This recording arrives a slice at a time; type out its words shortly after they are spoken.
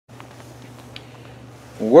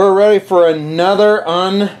We're ready for another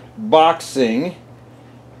unboxing.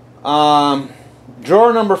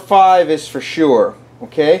 Drawer number 5 is for sure.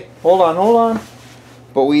 Okay, hold on.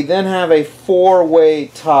 But we then have a 4-way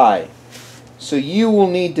tie. So you will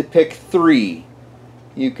need to pick 3.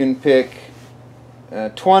 You can pick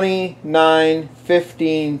 20, 9,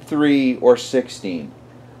 15, 3, or 16.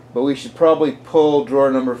 But we should probably pull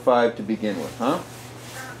drawer number 5 to begin with, huh?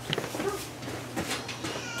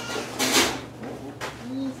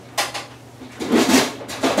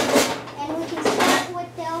 And we can start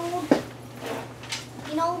with the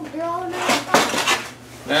old, drawer number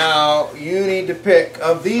 5. Now, you need to pick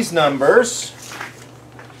of these numbers.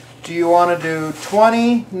 Do you want to do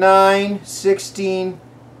 20, 9, 16,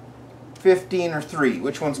 15, or 3?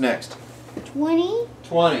 Which one's next? 20.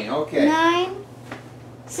 20, okay. 9,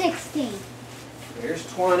 16. Here's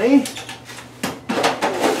 20.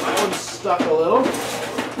 That one's stuck a little.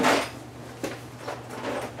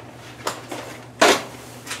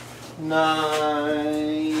 Nine.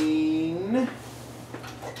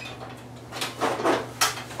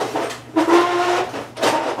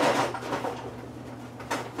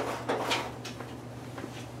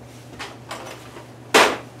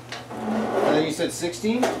 And then you said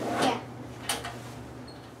 16? Yeah.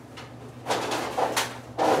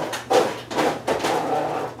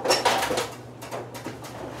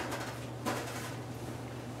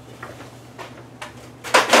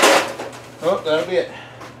 Oh, that'll be it.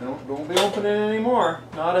 Don't be opening anymore.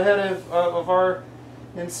 Not ahead of our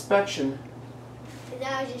inspection.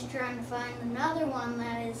 I was just trying to find another one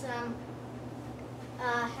that is has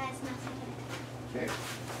nothing in it. Okay.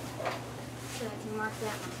 So I can mark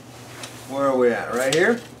that one. Where are we at? Right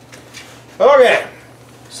here? Okay.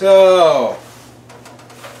 So,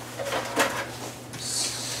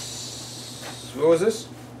 what was this?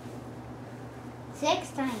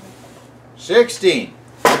 16. 16.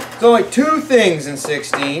 There's only 2 things in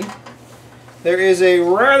 16. There is a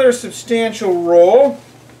rather substantial roll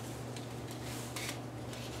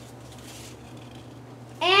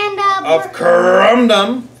And of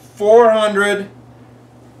corundum 400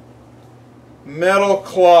 metal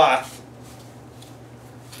cloth.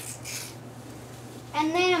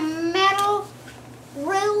 and then a metal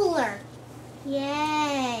ruler.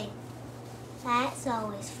 Yay. That's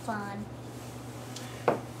always fun.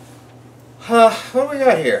 What do we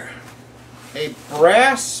got here? A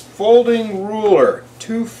brass folding ruler,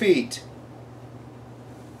 2 feet.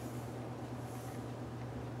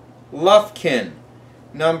 Lufkin,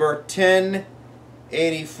 number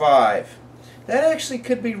 1085. That actually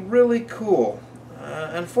could be really cool.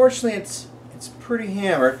 Unfortunately, it's pretty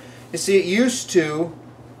hammered. You see, it used to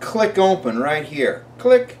click open right here.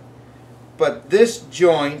 Click. But this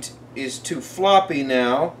joint is too floppy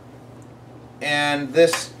now, and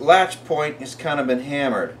this latch point has kind of been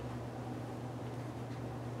hammered.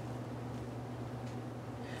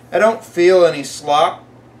 I don't feel any slop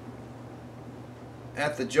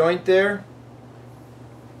at the joint there.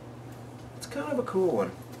 It's kind of a cool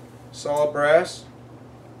one. Solid brass.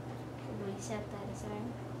 Should we set that aside?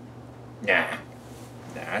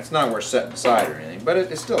 Nah, it's not worth setting aside or anything, but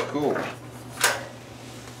it's still cool.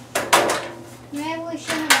 Maybe we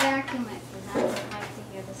shouldn't vacuum it because I don't like to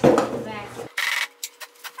hear the sound of the vacuum.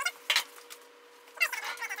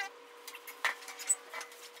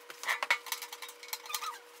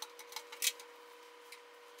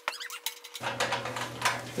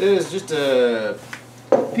 It is just a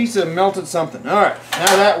piece of melted something. Alright,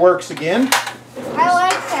 now that works again. I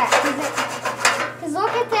like that because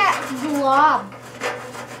look at that glob.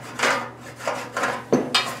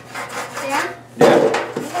 Yeah? Yeah.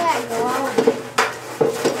 Look at that glob.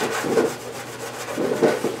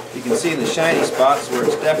 You can see the shiny spots where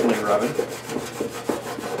it's definitely rubbing.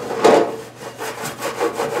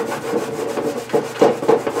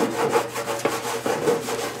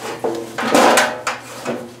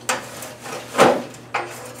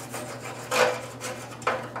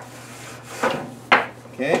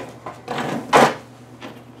 Okay.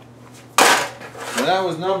 So that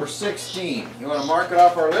was number 16. You want to mark it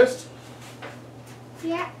off our list?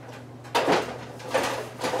 Yeah.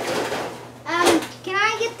 Can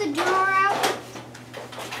I get the drawer out?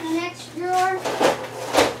 The next drawer?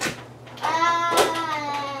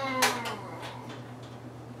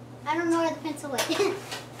 I don't know where the pencil went. I'm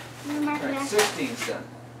gonna mark it Alright, out. 16's done.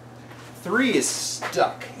 3 is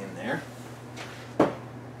stuck in there.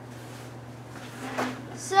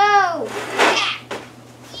 So,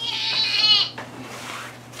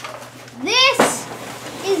 this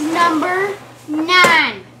is number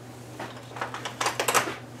 9.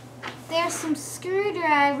 There's some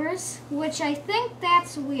screwdrivers, which I think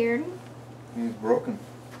that's weird. It's broken.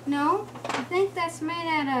 No, I think that's made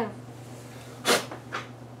out of...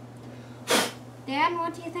 Dad,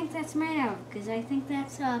 what do you think that's made out of? Because I think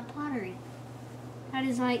that's pottery. That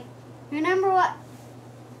is like... Remember what...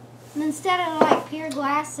 Instead of like pure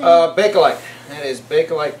glass and... Bakelite. That is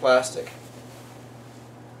Bakelite plastic.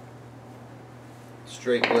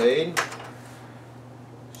 Straight blade.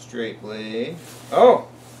 Straight blade. Oh!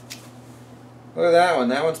 Look at that one.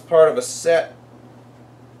 That one's part of a set.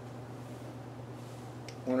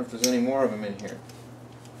 I wonder if there's any more of them in here.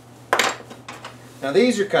 Now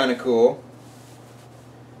these are kind of cool.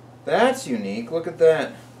 That's unique. Look at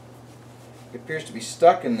that. It appears to be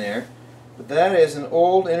stuck in there. But that is an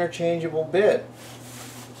old interchangeable bit.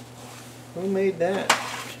 Who made that?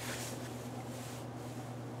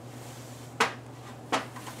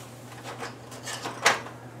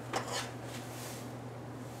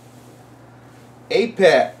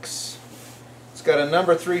 Apex. It's got a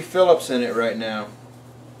number 3 Phillips in it right now.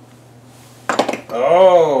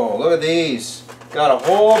 Oh, look at these. Got a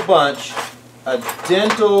whole bunch of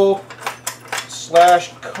dental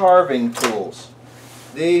 / carving tools.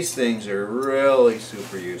 These things are really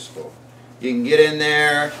super useful. You can get in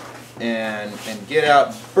there and get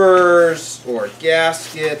out burrs or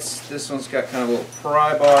gaskets. This one's got kind of a little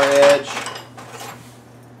pry bar edge.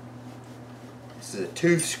 This is a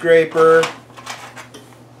tooth scraper.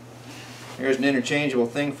 Here's an interchangeable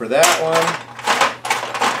thing for that one.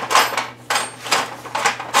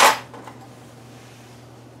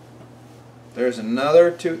 There's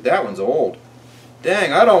another tooth. That one's old.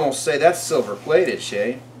 Dang, I'd almost say that's silver plated,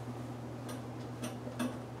 Shay.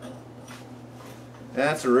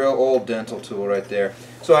 That's a real old dental tool right there.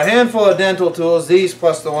 So a handful of dental tools, these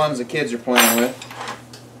plus the ones the kids are playing with.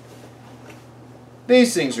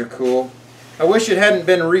 These things are cool. I wish it hadn't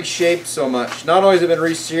been reshaped so much. Not only has it been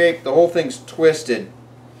reshaped, the whole thing's twisted.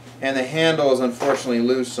 And the handle is unfortunately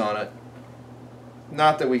loose on it.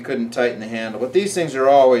 Not that we couldn't tighten the handle, but these things are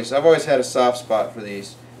always, I've always had a soft spot for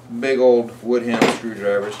these big old wood handle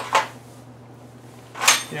screwdrivers.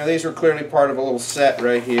 You know, these were clearly part of a little set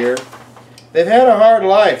right here. They've had a hard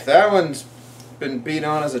life. That one's been beat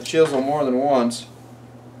on as a chisel more than once.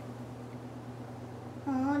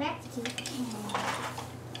 Oh, that's cute.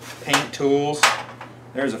 Paint tools.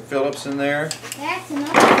 There's a Phillips in there. That's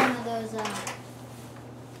another one of those,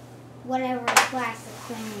 whatever plastic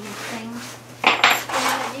things.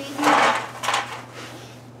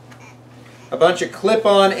 A bunch of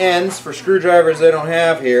clip-on ends for screwdrivers they don't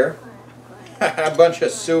have here. A bunch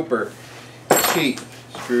of super cheap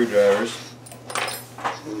screwdrivers.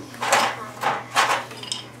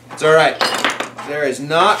 It's alright. There is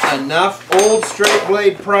not enough old straight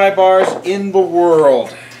blade pry bars in the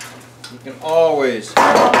world. You can always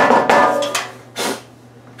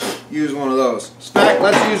use one of those. In fact,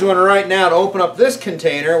 let's use one right now to open up this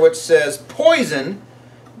container which says poison.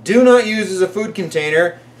 Do not use as a food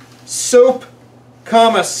container. Soap,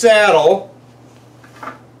 comma, saddle.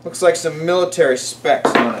 Looks like some military specs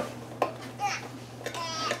on it.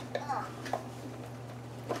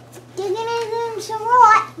 Digging in some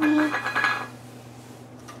rot.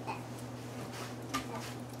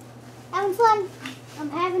 Having fun. I'm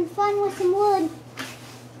having fun with some wood.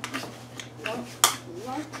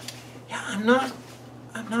 Yeah, I'm not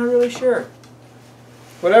really sure.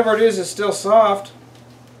 Whatever it is still soft.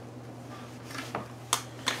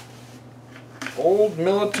 Old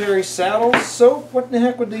military saddle soap? What in the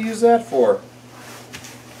heck would they use that for?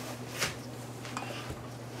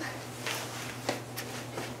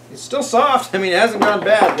 It's still soft. I mean, it hasn't gone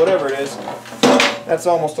bad, whatever it is. That's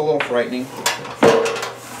almost a little frightening.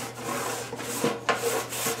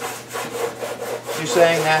 You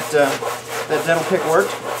saying that that dental pick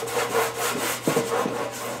worked?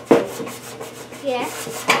 Yes.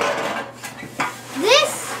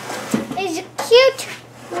 This is a cute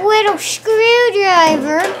little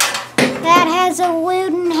screwdriver that has a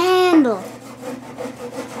wooden handle.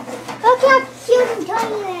 Look how cute and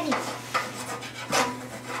tiny that is.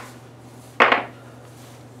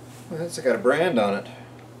 Well, it's got a brand on it.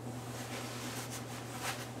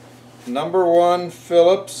 Number 1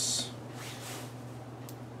 Phillips.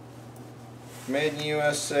 Made in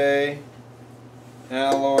USA.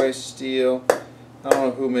 Alloy steel. I don't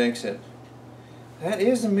know who makes it. That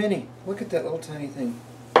is a mini. Look at that little tiny thing.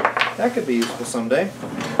 That could be useful someday.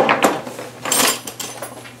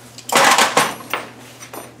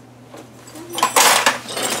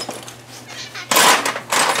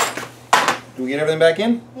 Do we get everything back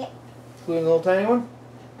in? Yeah. Including the little tiny one?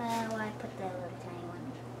 Well, I put the little tiny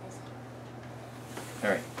one.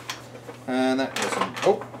 Alright. And that was in.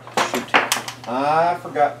 Oh, shoot. I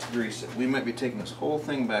forgot to grease it. We might be taking this whole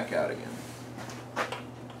thing back out again.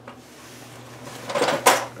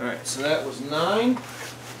 Alright, so that was 9.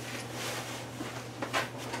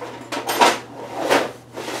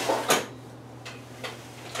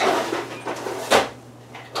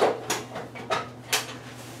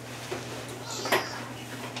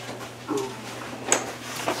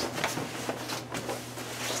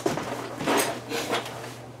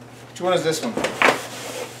 Which one is this one?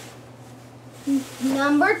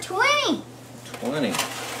 Number 20. 20.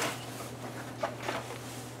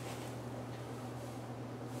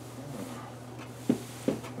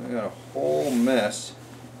 I got a whole mess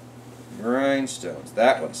of grindstones.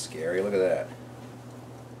 That one's scary. Look at that.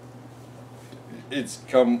 It's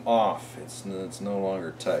come off. It's no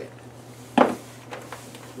longer tight.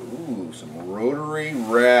 Ooh, some rotary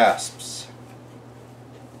rasps.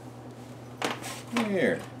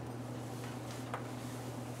 Here.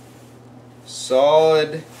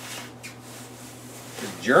 Solid.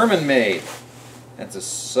 German made. That's a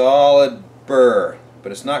solid burr,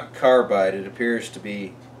 but it's not carbide. It appears to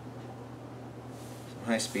be some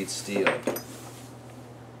high-speed steel.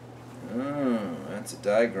 Oh, that's a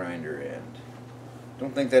die grinder end.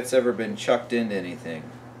 Don't think that's ever been chucked into anything.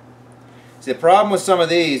 See, the problem with some of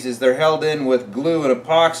these is they're held in with glue and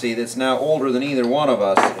epoxy that's now older than either one of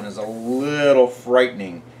us, and is a little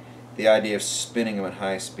frightening, the idea of spinning them at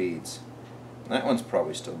high speeds. That one's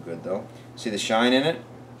probably still good though. See the shine in it?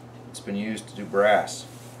 It's been used to do brass.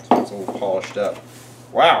 So it's a little polished up.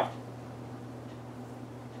 Wow!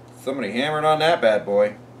 Somebody hammered on that bad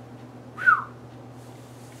boy.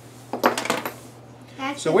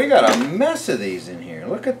 So we got a mess of these in here.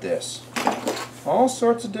 Look at this. All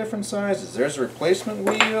sorts of different sizes. There's a replacement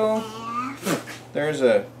wheel. There's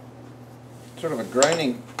a sort of a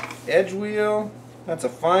grinding edge wheel. That's a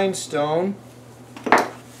fine stone.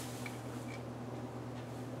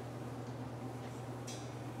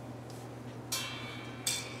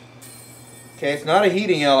 Okay, it's not a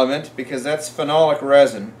heating element because that's phenolic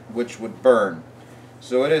resin, which would burn.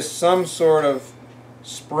 So it is some sort of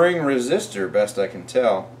spring resistor, best I can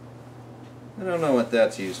tell. I don't know what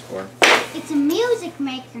that's used for. It's a music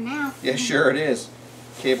maker now. Yeah, sure it is.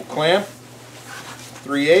 Cable clamp,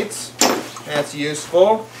 3/8. That's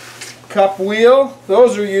useful. Cup wheel,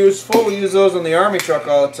 those are useful. We use those on the army truck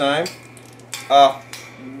all the time.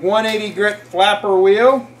 180 grit flapper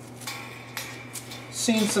wheel.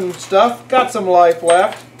 Seen some stuff, got some life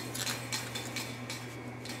left.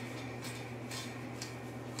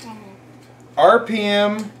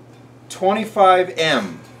 RPM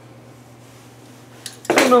 25M.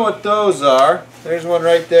 I don't know what those are. There's one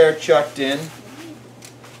right there chucked in.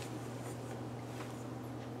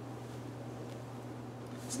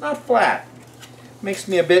 It's not flat. Makes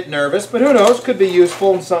me a bit nervous, but who knows? Could be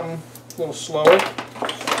useful in something a little slower.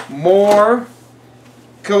 More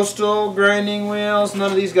Coastal grinding wheels.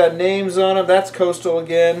 None of these got names on them. That's Coastal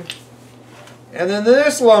again. And then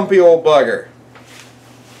this lumpy old bugger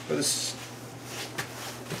with a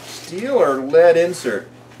steel or lead insert.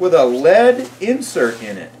 With a lead insert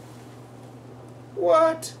in it.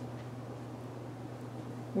 What?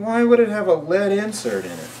 Why would it have a lead insert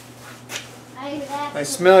in it? I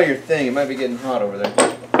smell your thing. It might be getting hot over there.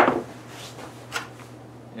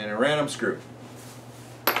 And a random screw.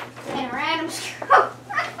 And a random screw.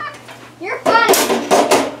 You're funny.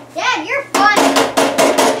 Dad, you're funny.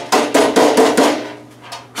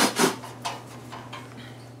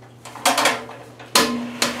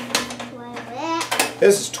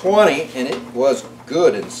 This is 20, and it was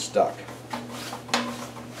good and stuck.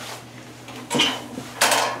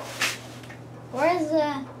 Where's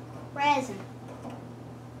the resin?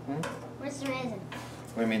 Hmm? Where's the resin?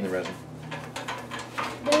 What do you mean the resin?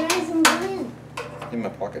 The resin glue. In my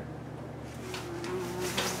pocket.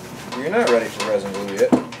 You're not ready for resin glue yet.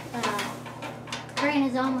 Brain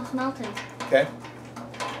is almost melted. Okay.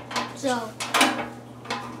 So.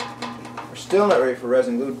 We're still not ready for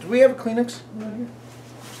resin glue. Do we have a Kleenex around here?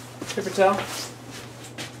 Paper towel?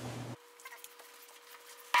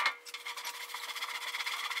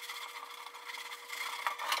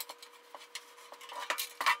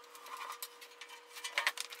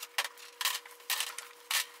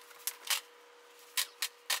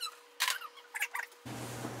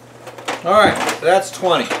 Alright, so that's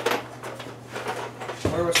 20.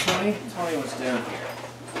 Where was 20? 20 was down here.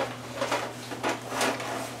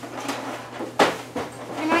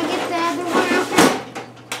 Can I get the other one out there?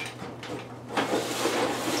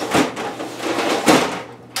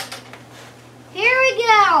 Here we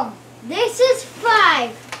go. This is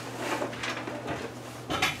 5.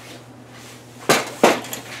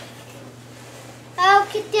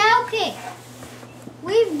 Okie dokie.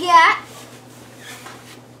 We've got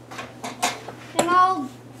an old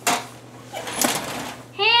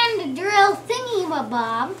hand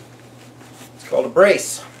bob. It's called a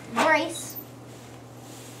brace. Brace.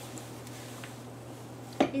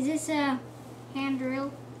 Is this a hand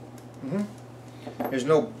drill? Mm-hmm. There's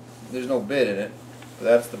no bit in it, but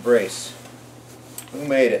that's the brace. Who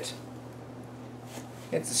made it?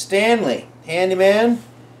 It's a Stanley Handyman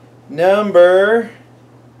number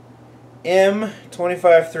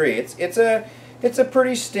M253. It's a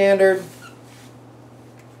pretty standard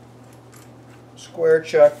square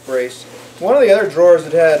chuck brace. One of the other drawers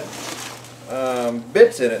that had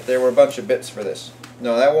bits in it, there were a bunch of bits for this.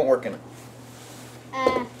 No, that won't work in it.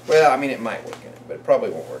 Well, I mean, it might work in it, but it probably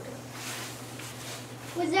won't work in it.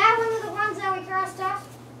 Was that one of the ones that we crossed off?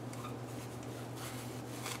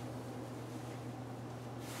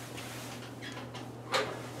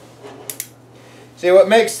 See, what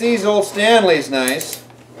makes these old Stanleys nice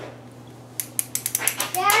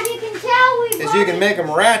Dad, you can tell we've is you can make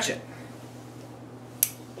them ratchet.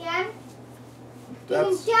 Dad, you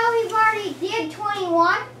can tell we've already did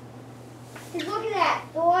 21. Because look at that,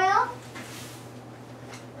 the oil.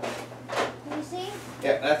 Can you see?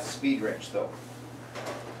 Yeah, that's a speed wrench, though.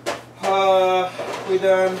 We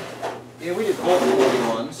done. Yeah, we did both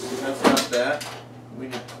 41s. That's not that. We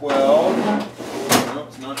did 12. No,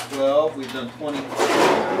 it's not 12. We've done 22.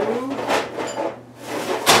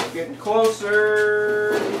 Getting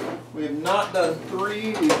closer. We have not done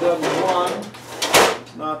 3. We've done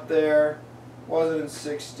 1. Not there. Wasn't in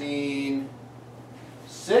 16.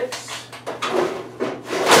 6.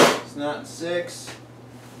 It's not in 6.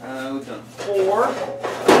 We've done 4.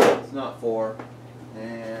 It's not 4.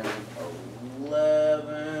 And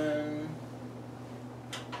 11.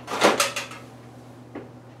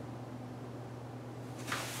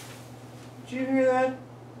 Did you hear that?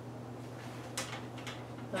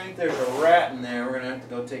 I think there's a rat in there. We're going to have to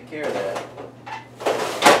go take care of that.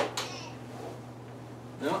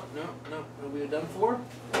 No. Have we done 4?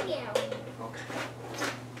 Yeah. Okay.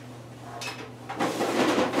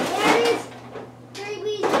 There is 3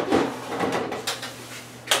 pieces.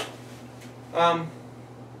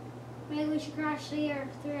 Maybe we should crash the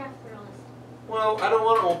three after list. Well, I don't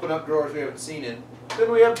want to open up drawers we haven't seen in.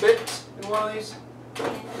 Didn't we have bits in one of these? Yeah.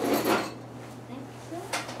 Think so?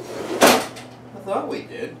 I thought we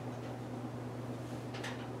did.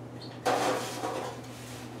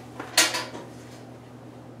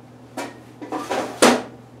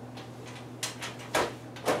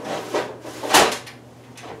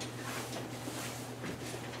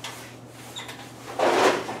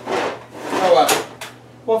 Oh well.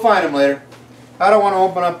 We'll find them later. I don't want to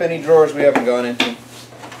open up any drawers we haven't gone into.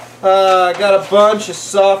 I got a bunch of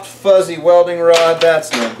soft, fuzzy welding rod.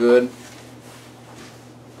 That's no good.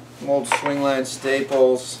 Some old swingline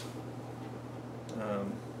staples.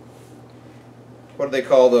 What do they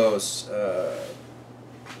call those?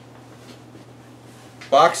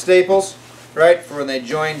 Box staples, right? For when they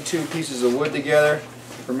join 2 pieces of wood together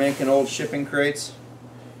for making old shipping crates.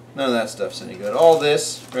 None of that stuff's any good. All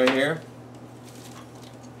this right here.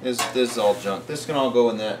 This is all junk. This can all go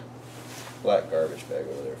in that black garbage bag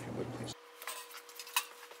over there, if you would, please.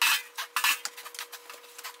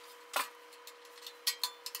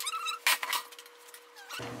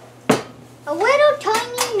 A little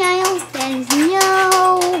tiny nail that is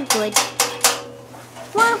no good.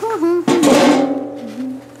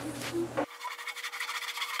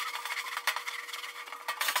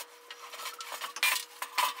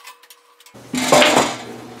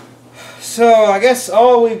 So I guess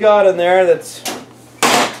all we've got in there that's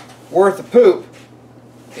worth a poop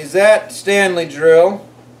is that Stanley drill.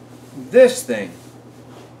 This thing,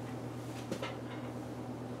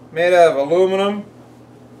 made out of aluminum,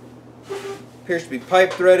 appears to be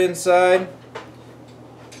pipe thread inside.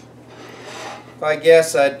 If I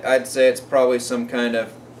guess, I'd say it's probably some kind of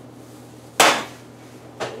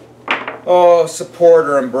support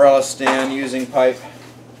or umbrella stand using pipe.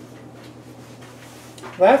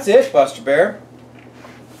 That's it, Buster Bear.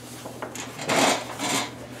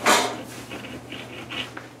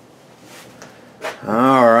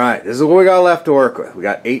 Alright, this is what we got left to work with. We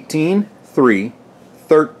got 18, 3,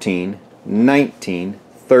 13, 19,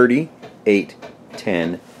 30, 8,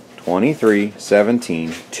 10, 23,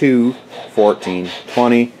 17, 2, 14,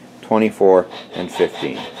 20, 24, and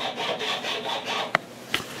 15.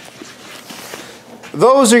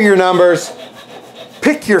 Those are your numbers.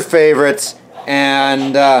 Pick your favorites.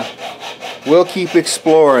 And we'll keep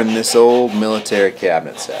exploring this old military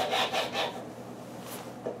cabinet set.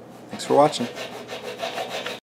 Thanks for watching.